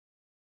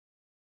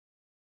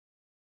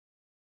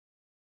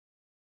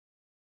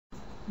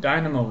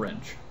Dynamo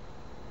wrench.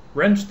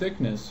 Wrench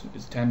thickness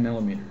is 10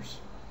 millimeters.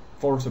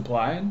 Force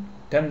applied,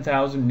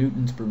 10,000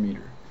 newtons per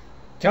meter.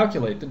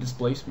 Calculate the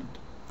displacement.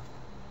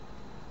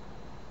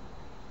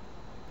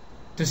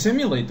 To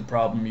simulate the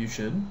problem, you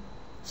should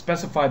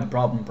specify the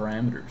problem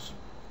parameters,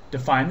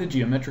 define the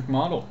geometric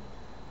model,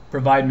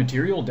 provide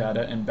material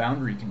data and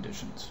boundary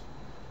conditions,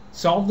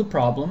 solve the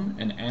problem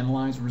and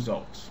analyze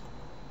results.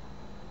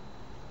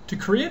 To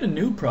create a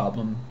new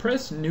problem,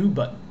 press New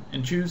button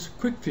and choose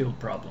QuickField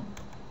Problem.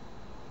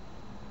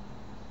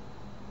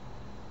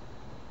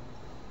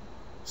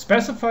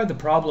 Specify the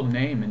problem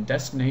name and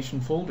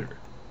destination folder.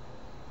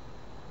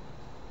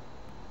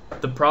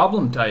 The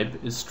problem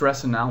type is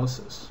stress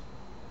analysis.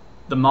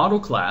 The model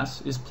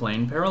class is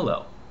plane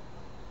parallel.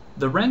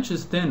 The wrench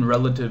is thin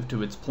relative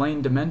to its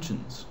plane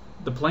dimensions.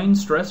 The plane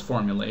stress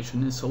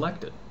formulation is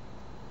selected.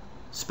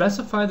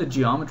 Specify the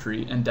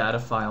geometry and data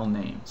file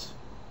names.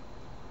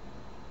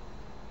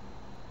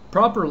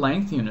 Proper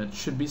length units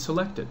should be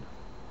selected.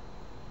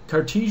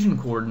 Cartesian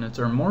coordinates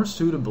are more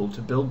suitable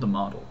to build the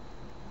model.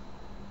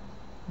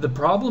 The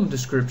problem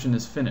description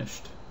is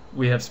finished.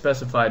 We have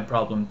specified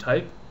problem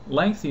type,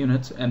 length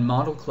units, and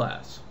model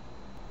class.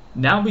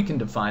 Now we can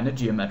define a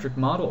geometric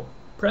model.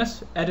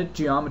 Press Edit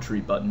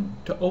Geometry button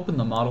to open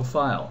the model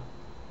file.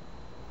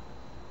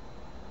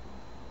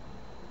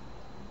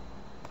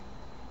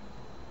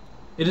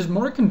 It is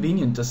more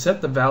convenient to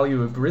set the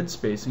value of grid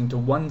spacing to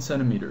 1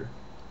 centimeter.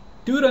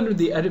 Do it under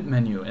the Edit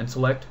menu and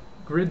select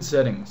Grid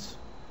Settings.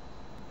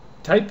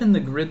 Type in the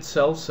grid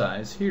cell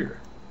size here.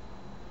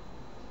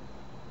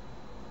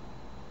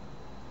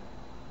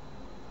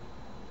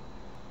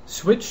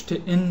 Switch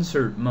to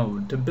Insert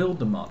mode to build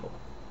the model.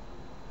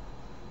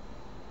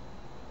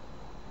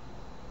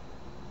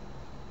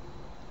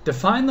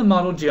 Define the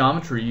model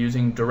geometry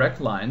using direct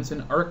lines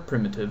and arc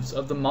primitives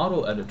of the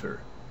model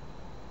editor.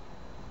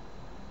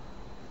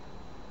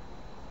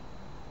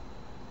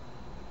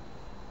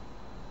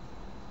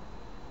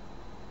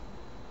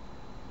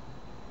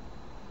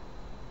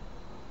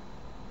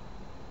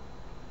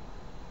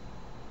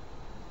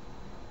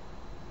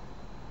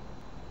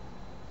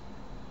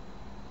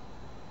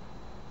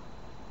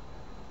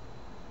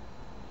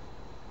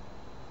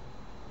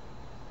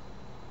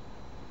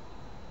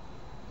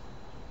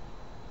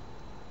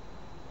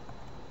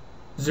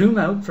 Zoom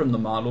out from the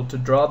model to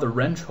draw the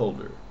wrench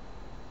holder.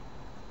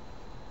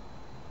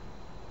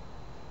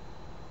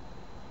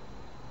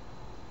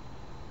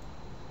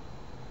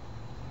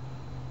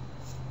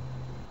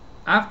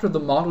 After the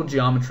model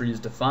geometry is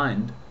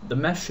defined, the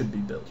mesh should be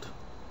built.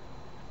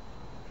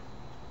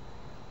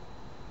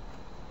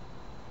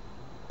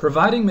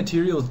 Providing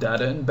materials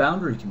data and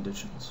boundary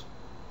conditions.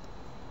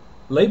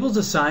 Labels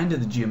assigned to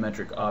the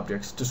geometric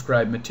objects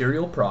describe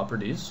material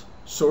properties,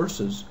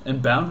 sources,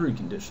 and boundary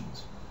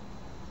conditions.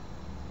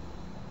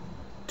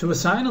 To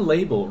assign a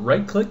label,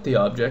 right-click the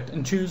object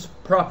and choose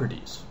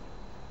Properties.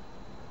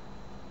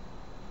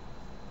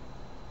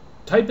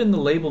 Type in the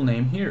label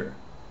name here.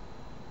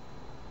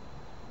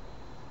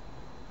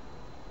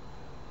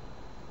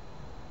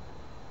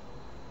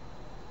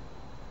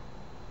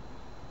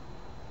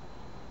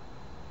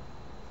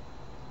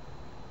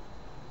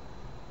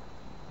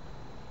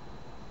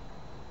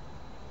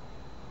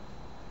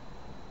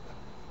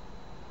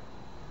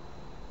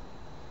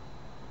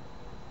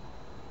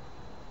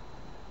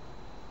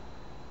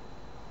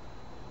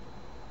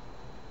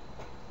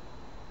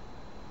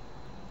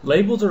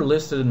 Labels are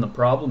listed in the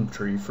problem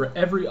tree for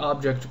every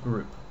object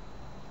group.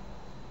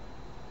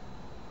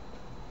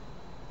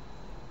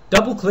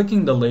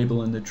 Double-clicking the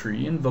label in the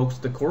tree invokes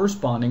the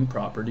corresponding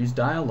properties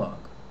dialog.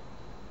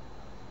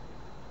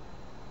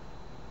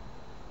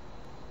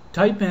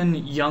 Type in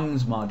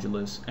Young's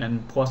modulus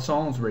and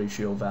Poisson's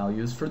ratio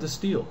values for the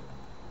steel.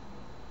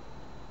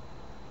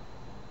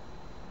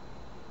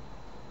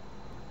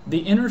 The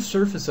inner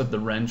surface of the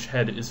wrench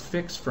head is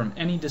fixed from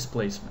any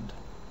displacement.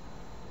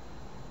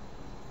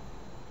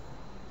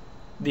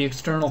 The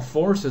external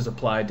force is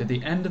applied to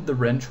the end of the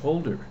wrench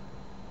holder.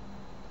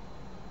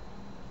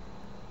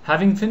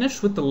 Having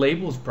finished with the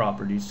label's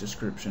properties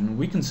description,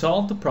 we can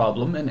solve the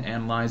problem and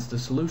analyze the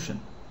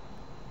solution.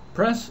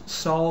 Press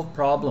Solve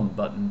Problem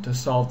button to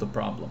solve the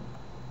problem.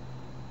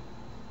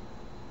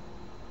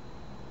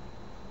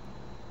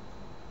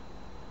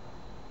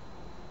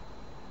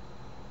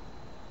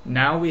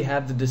 Now we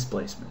have the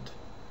displacement.